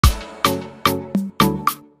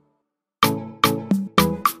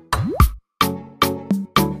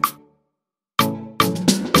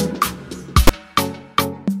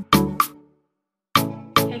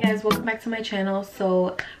guys, welcome back to my channel.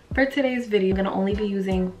 So for today's video, I'm going to only be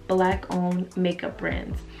using black owned makeup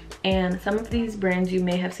brands, and some of these brands you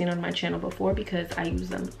may have seen on my channel before because I use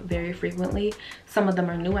them very frequently. Some of them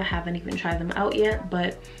are new, I haven't even tried them out yet,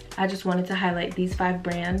 but I just wanted to highlight these 5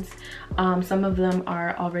 brands. Some of them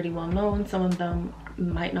are already well known, some of them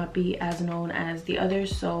might not be as known as the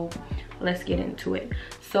others, so let's get into it.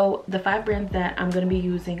 So the 5 brands that I'm going to be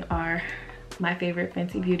using are my favorite,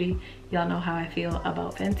 Fenty Beauty. Y'all know how I feel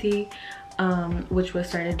about Fenty, which was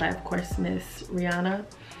started by, of course, Miss Rihanna.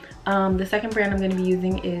 The second brand I'm going to be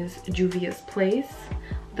using is Juvia's Place.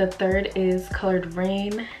 The third is Colored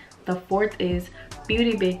Raine. The fourth is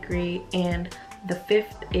Beauty Bakerie, and the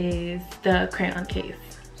fifth is the Crayon case.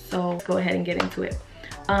 So let's go ahead and get into it.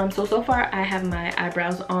 So far I have my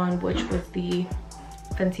eyebrows on, which was the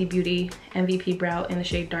Fenty Beauty MVP brow in the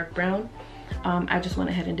shade dark brown. I just went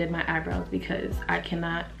ahead and did my eyebrows because I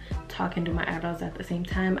cannot talk and do my eyebrows at the same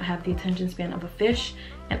time. I have the attention span of a fish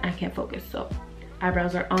and I can't focus, so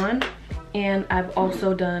eyebrows are on. And I've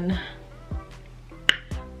also done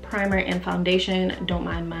primer and foundation. Don't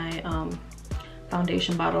mind my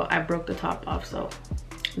foundation bottle, I broke the top off, so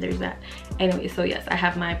there's that. Anyway, so yes, I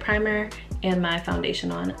have my primer and my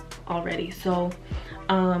foundation on already. So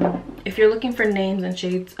if you're looking for names and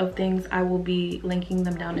shades of things, I will be linking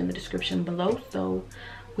them down in the description below. So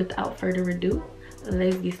without further ado,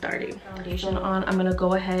 let's get started. Foundation on, I'm gonna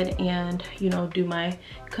go ahead and, you know, do my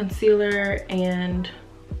concealer and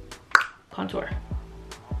contour.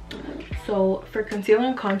 So for concealer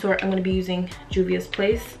and contour, I'm gonna be using Juvia's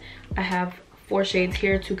Place. I have 4 shades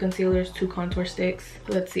here, 2 concealers, 2 contour sticks.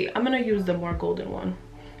 Let's see, I'm gonna use the more golden one.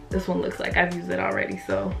 This one looks like I've used it already,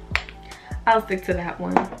 so I'll stick to that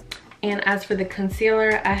one. And as for the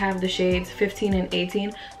concealer, I have the shades 15 and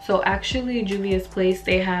 18. So actually Juvia's Place,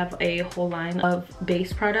 they have a whole line of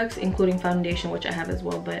base products, including foundation, which I have as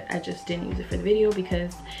well, but I just didn't use it for the video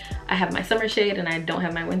because I have my summer shade and I don't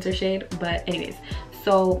have my winter shade. But anyways,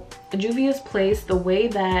 so Juvia's Place, the way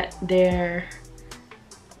that their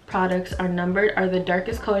products are numbered are the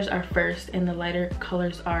darkest colors are first and the lighter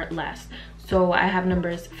colors are last. So I have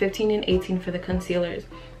numbers 15 and 18 for the concealers.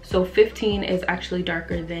 So 15 is actually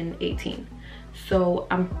darker than 18. So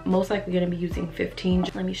I'm most likely going to be using 15.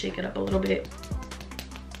 Let me shake it up a little bit.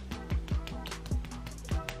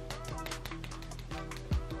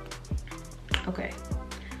 Okay,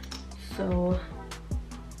 so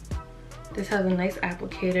this has a nice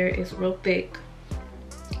applicator. It's real thick,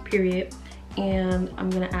 period. And I'm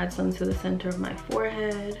going to add some to the center of my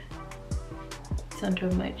forehead, center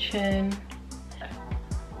of my chin.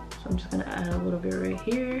 So I'm just gonna add a little bit right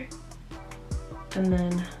here and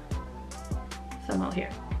then some out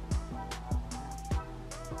here.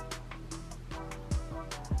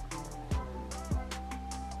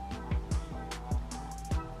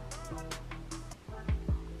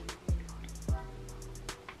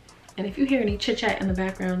 And if you hear any chit chat in the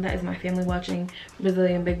background, that is my family watching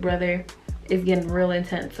Brazilian Big Brother. It's getting real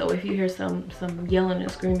intense. So if you hear some yelling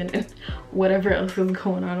and screaming and whatever else is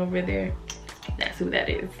going on over there, that's who that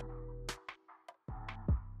is.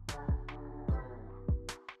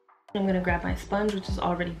 I'm gonna grab my sponge, which is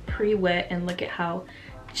already pre-wet, and look at how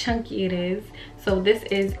chunky it is. So this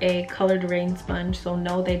is a Colored Raine sponge. So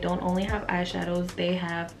no, they don't only have eyeshadows, they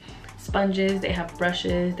have sponges, they have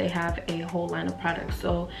brushes, they have a whole line of products.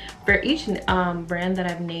 So for each brand that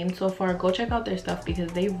I've named so far, go check out their stuff because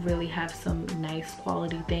they really have some nice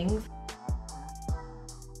quality things.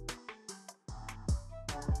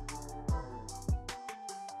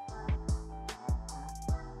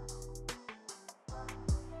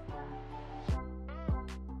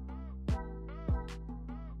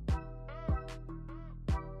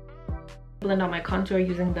 Blend out my contour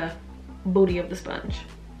using the booty of the sponge.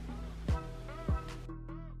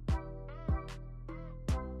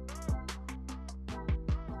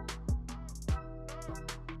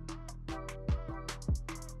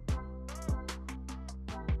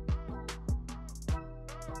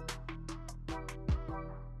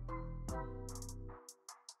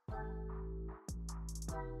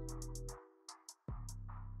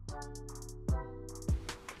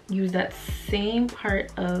 Use that same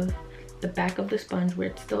part of the back of the sponge where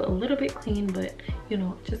it's still a little bit clean, but you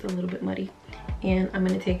know, just a little bit muddy. And I'm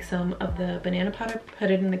gonna take some of the banana powder,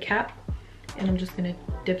 put it in the cap, and I'm just gonna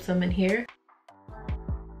dip some in here.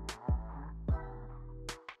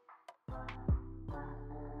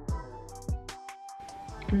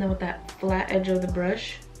 And then with that flat edge of the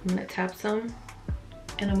brush, I'm gonna tap some,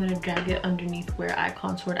 and I'm gonna drag it underneath where I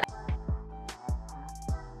contoured.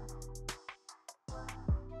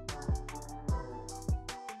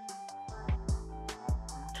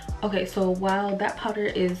 Okay, so while that powder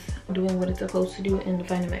is doing what it's supposed to do and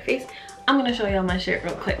defining my face, I'm gonna show y'all my shirt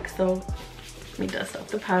real quick. So let me dust off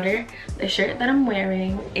the powder. The shirt that I'm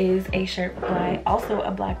wearing is a shirt by also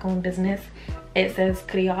a black owned business. It says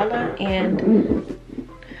Crayon, and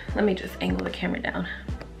let me just angle the camera down.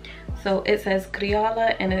 So it says Crayon,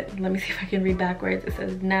 and let me see if I can read backwards. It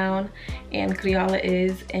says noun, and Crayon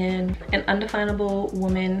is an undefinable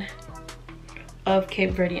woman of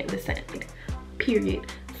Cape Verdean descent, period.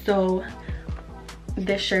 So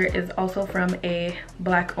this shirt is also from a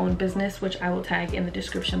black owned business, which I will tag in the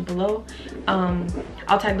description below.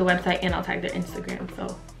 I'll tag the website and I'll tag their Instagram.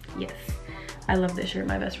 So yes, I love this shirt.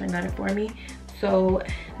 My best friend got it for me. So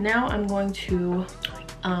now I'm going to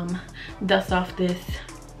dust off this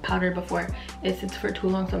powder before it sits for too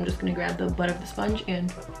long. So I'm just gonna grab the butt of the sponge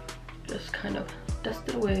and just kind of dust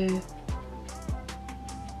it away.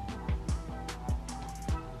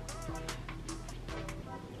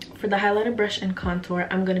 For the highlighter brush and contour,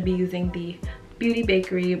 I'm going to be using the Beauty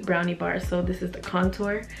Bakerie Brownie bar. So this is the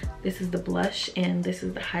contour, this is the blush, and this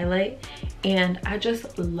is the highlight. And I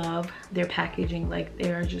just love their packaging. Like,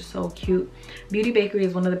 they are just so cute. Beauty Bakerie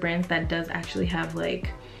is one of the brands that does actually have,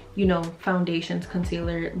 like, you know, foundations,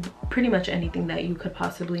 concealer, pretty much anything that you could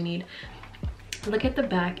possibly need. Look at the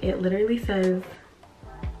back. It literally says,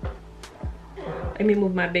 let me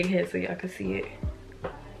move my big head so y'all can see it.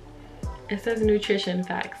 It says nutrition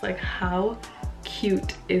facts. Like, how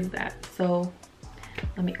cute is that? So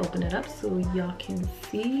let me open it up so y'all can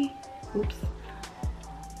see. Oops.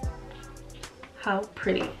 How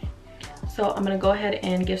pretty. So I'm gonna go ahead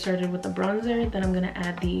and get started with the bronzer. Then I'm gonna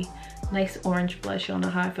add the nice orange blush. Y'all know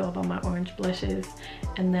how I feel about my orange blushes.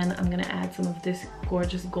 And then I'm gonna add some of this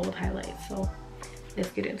gorgeous gold highlight. So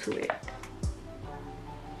let's get into it.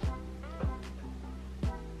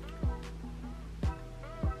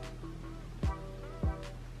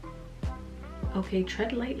 Okay,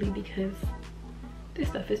 tread lightly because this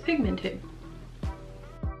stuff is pigmented.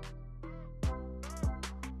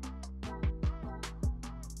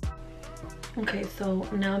 Okay, so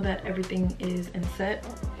now that everything is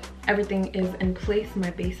everything is in place, my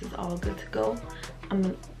base is all good to go.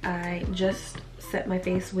 I just set my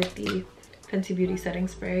face with the Fenty Beauty setting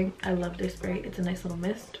spray. I love this spray. It's a nice little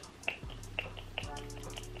mist.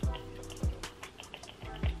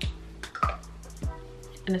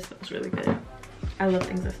 And it smells really good. I love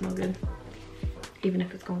things that smell good, even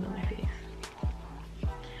if it's going on my face.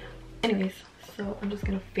 Anyways, so I'm just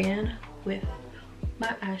gonna fan with my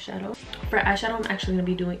eyeshadow. For eyeshadow, I'm actually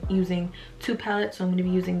gonna be using two palettes. So I'm gonna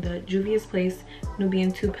be using the Juvia's Place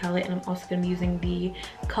Nubian 2 palette, and I'm also gonna be using the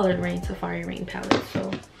colored Raine Safari Raine palette.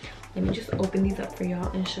 So let me just open these up for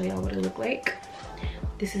y'all and show y'all what it look like.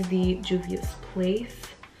 This is the Juvia's Place.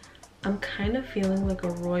 I'm kind of feeling like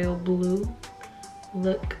a royal blue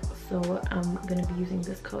look, so I'm gonna be using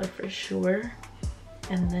this color for sure,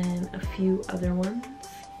 and then a few other ones,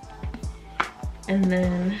 and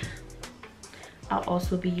then I'll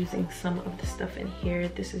also be using some of the stuff in here.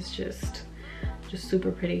 This is just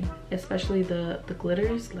super pretty, especially the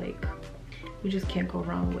glitters. Like, you just can't go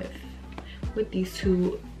wrong with these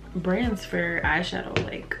two brands for eyeshadow.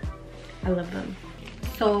 Like, I love them.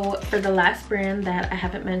 So for the last brand that I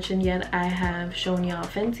haven't mentioned yet, I have shown y'all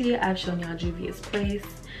Fenty, I've shown y'all Juvia's Place,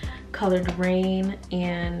 colored Raine,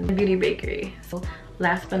 and Beauty Bakerie. So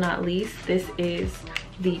last but not least, this is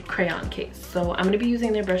the Crayon case. So I'm going to be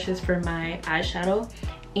using their brushes for my eyeshadow,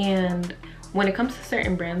 and when it comes to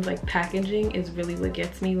certain brands, like, packaging is really what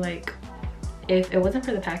gets me. Like, if it wasn't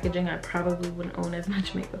for the packaging, I probably wouldn't own as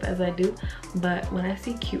much makeup as I do, but when I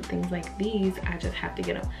see cute things like these, I just have to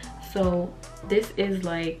get them. So this is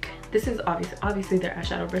obviously their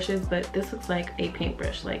eyeshadow brushes, but this looks like a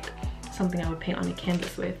paintbrush, like something I would paint on a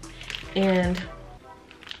canvas with. And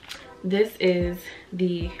this is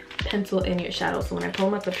the pencil in your shadow. So when I pull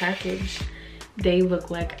them out the package, they look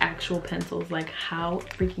like actual pencils. Like, how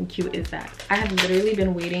freaking cute is that? I have literally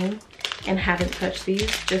been waiting and haven't touched these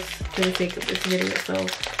just for the sake of this video, so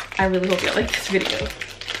I really hope y'all like this video.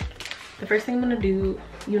 The first thing I'm gonna do,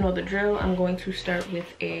 you know the drill, I'm going to start with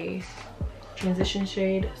a transition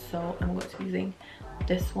shade. So I'm going to be using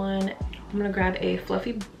this one. I'm gonna grab a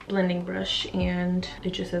fluffy blending brush, and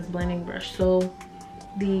it just says blending brush. So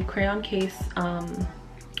the Crayon case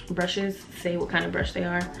brushes say what kind of brush they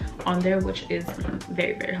are on there, which is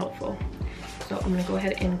very, very helpful. So I'm gonna go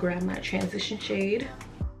ahead and grab my transition shade.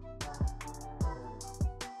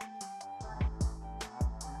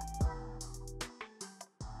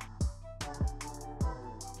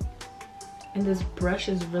 And this brush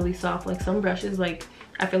is really soft. Like, some brushes, like,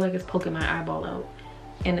 I feel like it's poking my eyeball out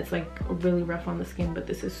and it's like really rough on the skin, but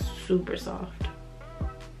this is super soft.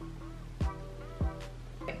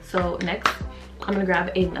 so next I'm gonna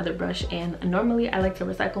grab another brush, and normally I like to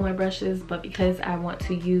recycle my brushes, but because I want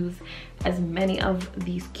to use as many of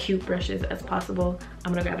these cute brushes as possible,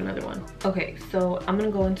 I'm gonna grab another one. Okay, so I'm gonna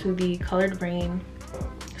go into the Colored Raine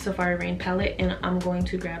Safari Raine palette, and I'm going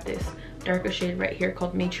to grab this darker shade right here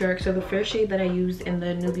called Matriarch. So the first shade that I used in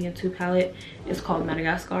the Nubian 2 palette is called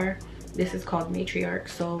Madagascar. This is called Matriarch.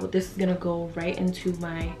 So this is gonna go right into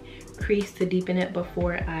my crease to deepen it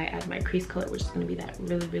before I add my crease color, which is gonna be that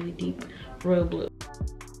really deep royal blue.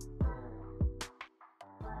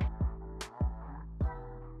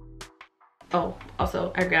 Oh,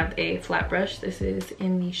 also I grabbed a flat brush. This is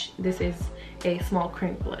this is a small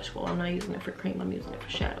cream blush. Well, I'm not using it for cream, I'm using it for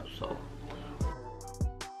shadow. So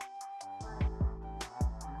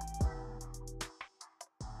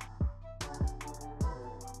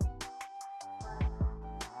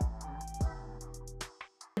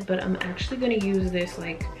but I'm actually going to use this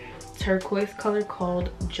like turquoise color called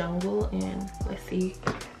Jungle, and let's see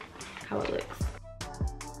how it looks.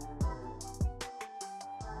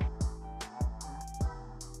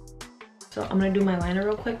 So I'm going to do my liner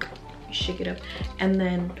real quick, shake it up, and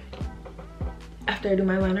then after I do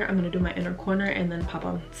my liner, I'm going to do my inner corner and then pop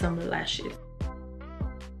on some lashes.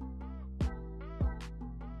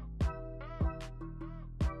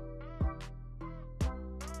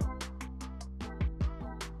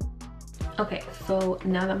 Okay, so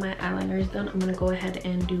now that my eyeliner is done, I'm gonna go ahead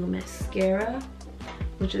and do mascara,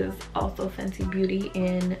 which is also Fenty Beauty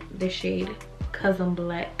in the shade Cause I'm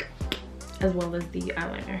Black, as well as the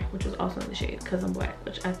eyeliner, which is also in the shade Cause I'm Black,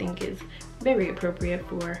 which I think is very appropriate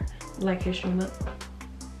for Black History Month.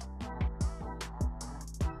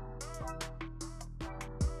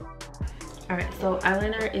 Alright, so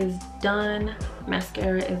eyeliner is done,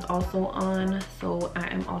 mascara is also on, so I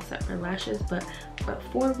am all set for lashes. But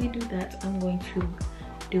before we do that, I'm going to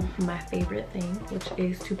do my favorite thing, which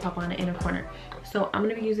is to pop on an inner corner. So I'm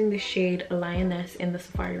going to be using the shade Lioness in the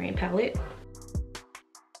Safari Raine palette.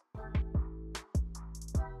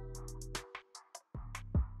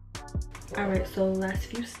 Alright, so last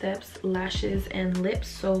few steps, lashes and lips.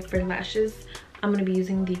 So for lashes, I'm going to be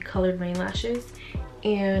using the Colored Raine lashes.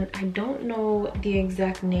 And I don't know the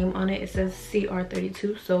exact name on it. It says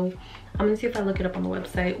CR32, so I'm gonna see if I look it up on the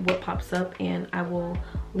website what pops up, and I will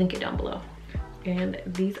link it down below. And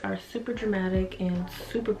these are super dramatic and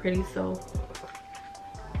super pretty, so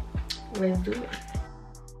let's do it.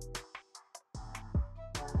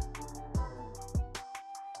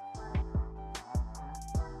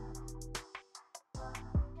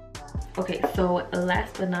 Okay, so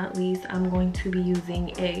last but not least, I'm going to be using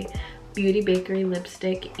a Beauty Bakerie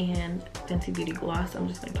lipstick and Fenty Beauty gloss. I'm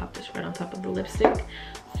just gonna pop this right on top of the lipstick.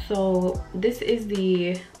 So this is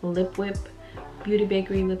the Lip Whip Beauty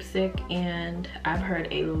Bakerie lipstick, and I've heard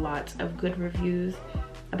a lot of good reviews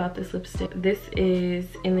about this lipstick. This is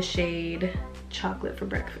in the shade Chocolate for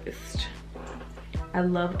Breakfast. I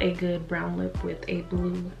love a good brown lip with a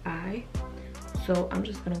blue eye, so I'm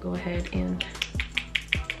just gonna go ahead and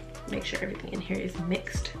make sure everything in here is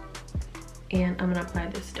mixed. And I'm gonna apply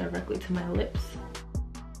this directly to my lips.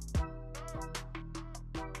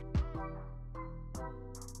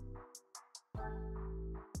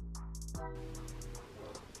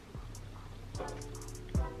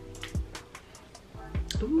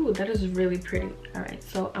 Ooh, that is really pretty. All right,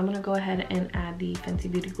 so I'm gonna go ahead and add the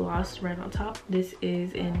Fenty Beauty gloss right on top. This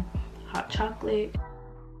is in Hot Chocolate.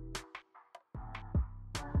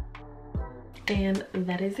 And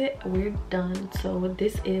that is it, we're done. So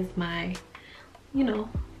this is my, you know,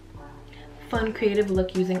 fun creative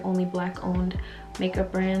look using only Black owned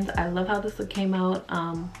makeup brands. I love how this look came out.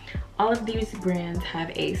 All of these brands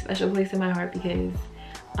have a special place in my heart because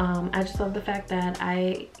I just love the fact that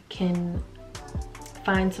I can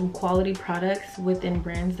find some quality products within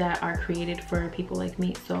brands that are created for people like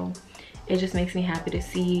me. So it just makes me happy to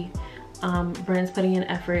see brands putting in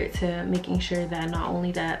effort to making sure that not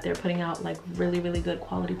only that they're putting out like really good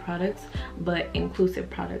quality products, but inclusive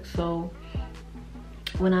products. So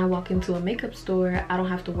when I walk into a makeup store, I don't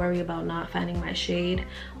have to worry about not finding my shade,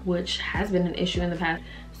 which has been an issue in the past.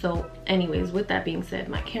 So anyways, with that being said,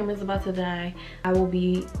 my camera's about to die. I will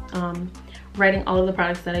be writing all of the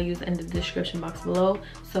products that I use in the description box below.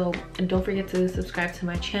 So don't forget to subscribe to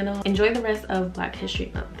my channel. Enjoy the rest of Black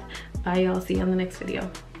History Month. Bye y'all, see you on the next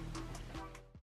video.